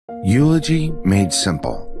Eulogy made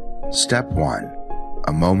simple. Step 1.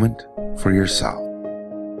 A moment for yourself.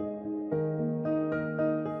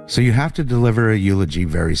 So you have to deliver a eulogy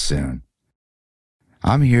very soon.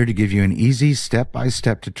 I'm here to give you an easy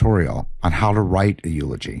step-by-step tutorial on how to write a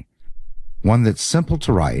eulogy. One that's simple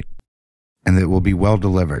to write and that will be well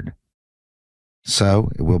delivered.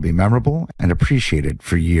 So it will be memorable and appreciated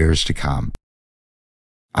for years to come.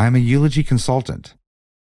 I'm a eulogy consultant.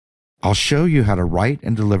 I'll show you how to write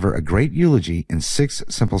and deliver a great eulogy in 6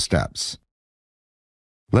 simple steps.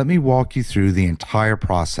 Let me walk you through the entire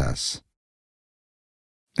process.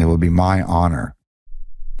 It will be my honor.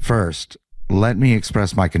 First, let me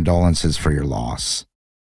express my condolences for your loss.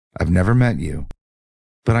 I've never met you,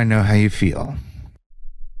 but I know how you feel.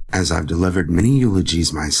 As I've delivered many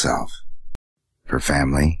eulogies myself, for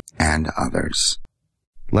family and others.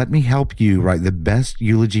 Let me help you write the best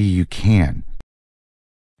eulogy you can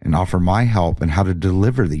and offer my help in how to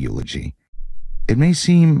deliver the eulogy. It may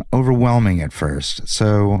seem overwhelming at first,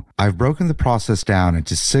 so I've broken the process down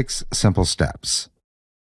into 6 simple steps.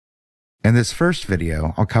 In this first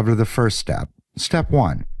video, I'll cover the first step. Step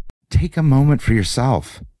 1. Take a moment for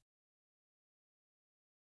yourself.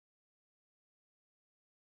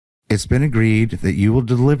 It's been agreed that you will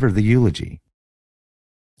deliver the eulogy.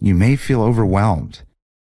 You may feel overwhelmed.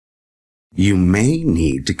 You may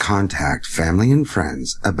need to contact family and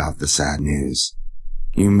friends about the sad news.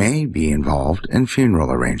 You may be involved in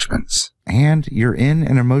funeral arrangements. And you're in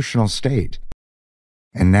an emotional state.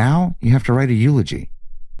 And now you have to write a eulogy.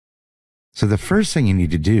 So the first thing you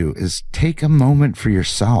need to do is take a moment for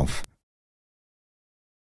yourself.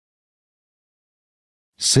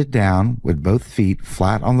 Sit down with both feet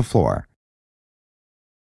flat on the floor.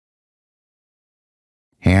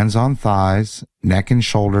 Hands on thighs, neck and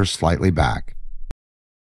shoulders slightly back.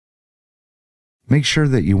 Make sure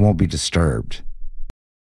that you won't be disturbed.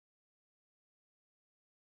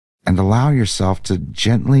 And allow yourself to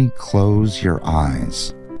gently close your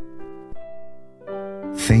eyes.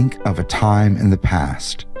 Think of a time in the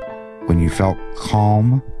past when you felt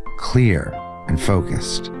calm, clear, and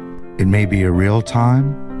focused. It may be a real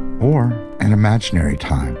time or an imaginary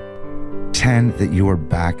time. Pretend that you are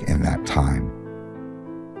back in that time.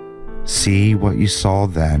 See what you saw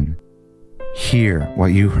then. Hear what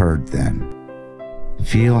you heard then.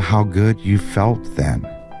 Feel how good you felt then.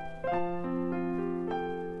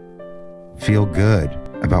 Feel good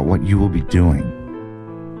about what you will be doing.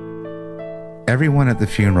 Everyone at the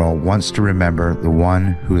funeral wants to remember the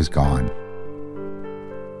one who is gone.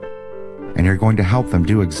 And you're going to help them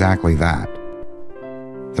do exactly that.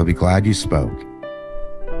 They'll be glad you spoke.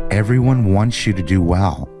 Everyone wants you to do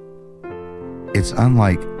well. It's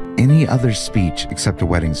unlike any other speech except a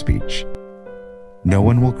wedding speech. No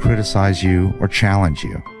one will criticize you or challenge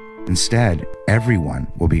you. Instead, everyone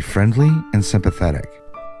will be friendly and sympathetic.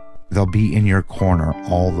 They'll be in your corner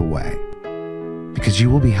all the way because you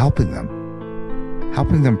will be helping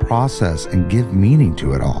them process and give meaning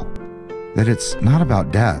to it all. That it's not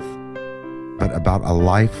about death, but about a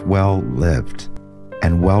life well lived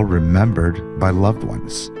and well remembered by loved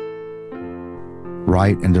ones.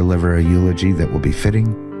 Write and deliver a eulogy that will be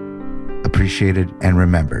fitting, appreciated, and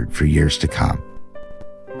remembered for years to come.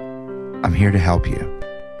 I'm here to help you.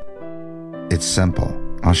 It's simple.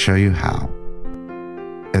 I'll show you how.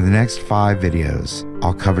 In the next 5 videos,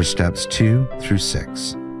 I'll cover steps 2 through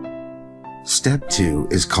 6. Step 2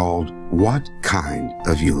 is called What Kind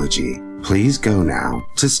of Eulogy? Please go now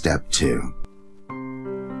to Step 2.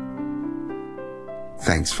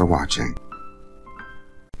 Thanks for watching.